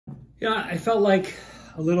Yeah, I felt like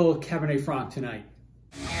a little Cabernet Franc tonight.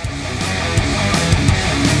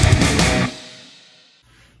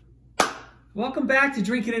 Welcome back to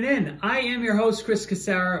Drinking It In. I am your host, Chris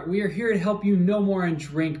Casara. We are here to help you know more and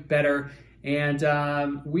drink better. And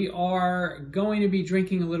we are going to be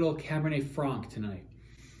drinking a little Cabernet Franc tonight.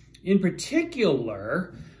 In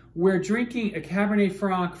particular, we're drinking a Cabernet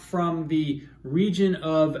Franc from the region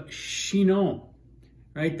of Chinon,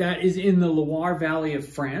 right? That is in the Loire Valley of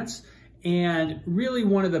France, and really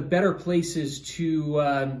one of the better places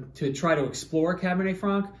to try to explore Cabernet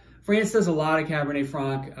Franc. France does a lot of Cabernet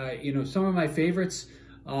Franc. Some of my favorites,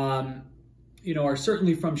 are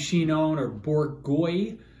certainly from Chinon or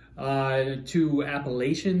Bourgogne to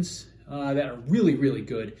appellations that are really, really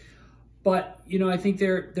good. But, I think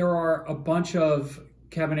there are a bunch of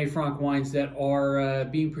Cabernet Franc wines that are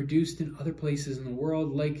being produced in other places in the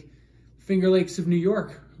world, like Finger Lakes of New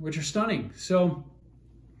York, which are stunning. So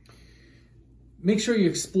make sure you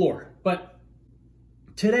explore. But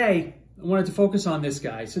today, I wanted to focus on this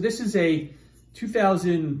guy. So this is a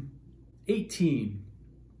 2018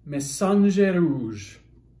 Messanges Rouge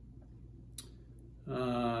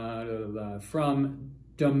from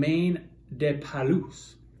Domaine de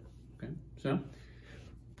Pallus. Okay, so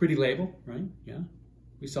pretty label, right? Yeah,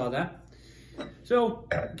 we saw that. So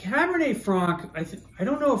Cabernet Franc, I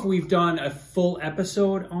don't know if we've done a full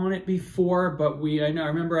episode on it before, but I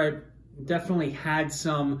remember I definitely had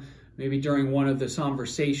some maybe during one of the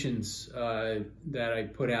conversations that I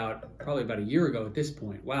put out probably about a year ago at this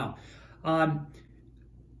point. Wow.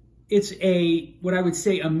 It's what I would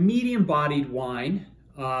say a medium-bodied wine,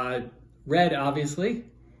 red obviously.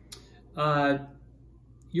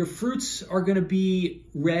 Your fruits are going to be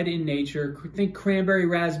red in nature. Think cranberry,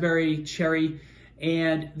 raspberry, cherry.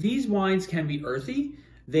 And these wines can be earthy.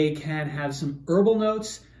 They can have some herbal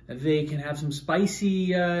notes. They can have some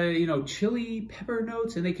spicy, chili pepper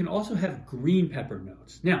notes. And they can also have green pepper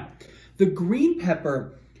notes. Now, the green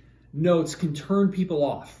pepper notes can turn people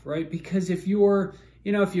off, right? Because if you're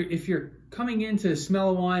coming in to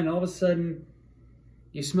smell a wine, all of a sudden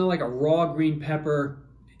you smell like a raw green pepper.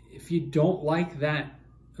 If you don't like that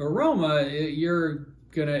aroma, you're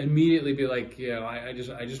gonna immediately be like, I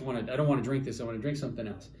don't want to drink this. I want to drink something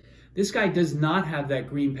else. This guy does not have that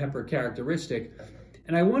green pepper characteristic,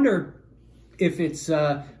 and I wonder if it's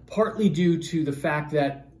partly due to the fact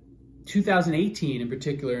that 2018, in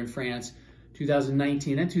particular in France,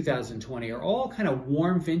 2019 and 2020 are all kind of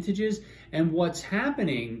warm vintages, and what's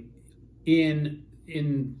happening in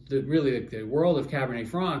the world of Cabernet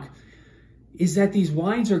Franc is that these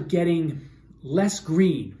wines are getting less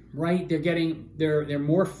green, right? They're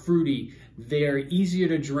more fruity. They're easier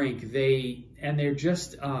to drink. They're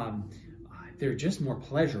just more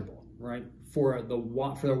pleasurable, right? For the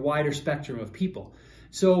wider spectrum of people.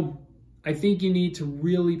 So I think you need to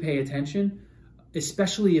really pay attention,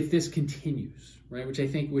 especially if this continues, right?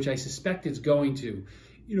 Which I suspect it's going to.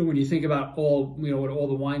 When you think about what all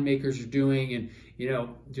the winemakers are doing, and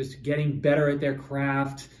just getting better at their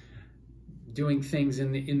craft, doing things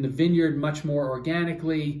in the vineyard much more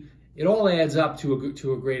organically, it all adds up to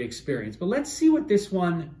a great experience. But let's see what this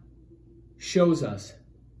one shows us.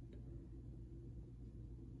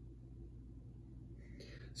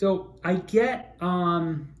 So I get,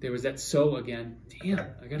 there was that so again.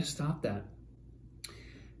 Damn, I gotta stop that.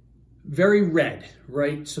 Very red,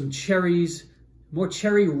 right? Some cherries, more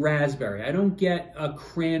cherry raspberry. I don't get a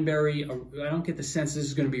cranberry. I don't get the sense this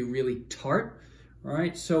is gonna be really tart. All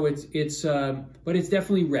right, so but it's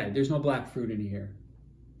definitely red. There's no black fruit in here.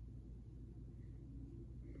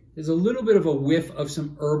 There's a little bit of a whiff of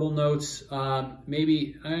some herbal notes.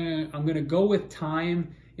 Maybe I'm gonna go with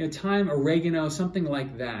thyme, thyme, oregano, something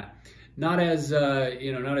like that. Not as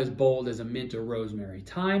not as bold as a mint or rosemary.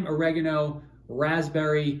 Thyme, oregano,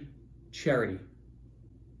 raspberry, cherry.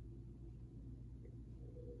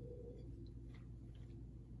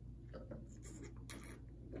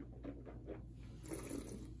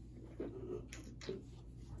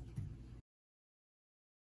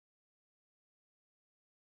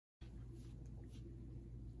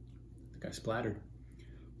 I splattered.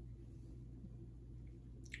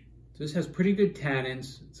 So this has pretty good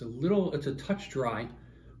tannins. It's a touch dry,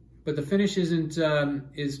 but the finish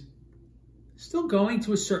is still going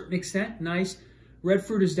to a certain extent. Nice. Red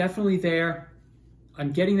fruit is definitely there.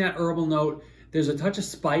 I'm getting that herbal note. There's a touch of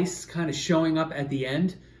spice kind of showing up at the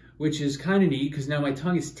end, which is kind of neat because now my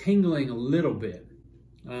tongue is tingling a little bit.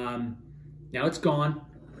 Now it's gone.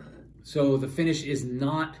 So the finish is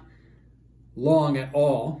not long at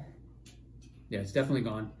all. Yeah, it's definitely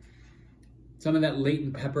gone. Some of that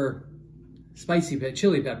latent pepper, spicy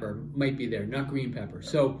chili pepper might be there, not green pepper.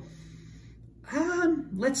 So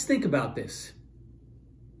let's think about this.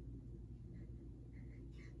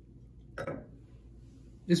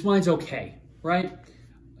 This wine's okay, right?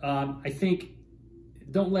 I think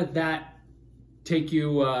don't let that take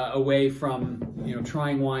you away from, you know,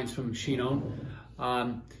 trying wines from Chinon.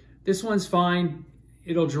 This one's fine.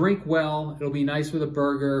 It'll drink well. It'll be nice with a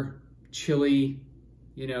burger, chili,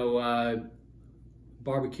 you know,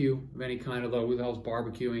 barbecue of any kind, although who the hell's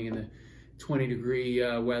barbecuing in the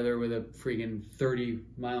 20-degree weather with a freaking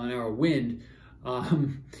 30-mile-an-hour wind?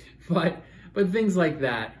 But things like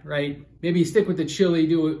that, right? Maybe you stick with the chili,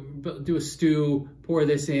 do a stew, pour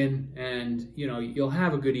this in, and you know, you'll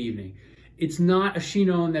have a good evening. It's not a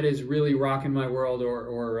Chinon that is really rocking my world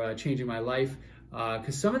or changing my life,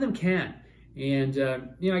 because some of them can. And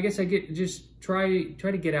you know, I guess just try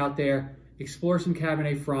to get out there, explore some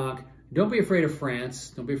Cabernet Franc. Don't be afraid of France.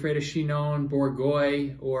 Don't be afraid of Chinon,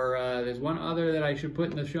 Bourgogne, or there's one other that I should put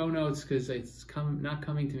in the show notes because it's not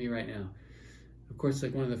coming to me right now. Of course, it's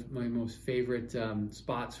like one of my most favorite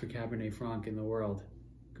spots for Cabernet Franc in the world.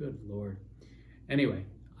 Good Lord. Anyway,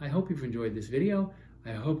 I hope you've enjoyed this video.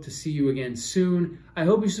 I hope to see you again soon. I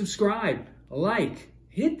hope you subscribe,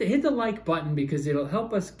 hit the like button because it'll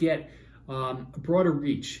help us get a broader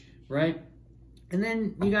reach, right? And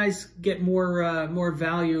then you guys get more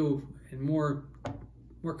value and more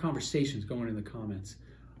conversations going in the comments.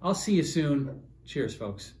 I'll see you soon. Cheers,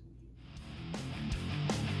 folks.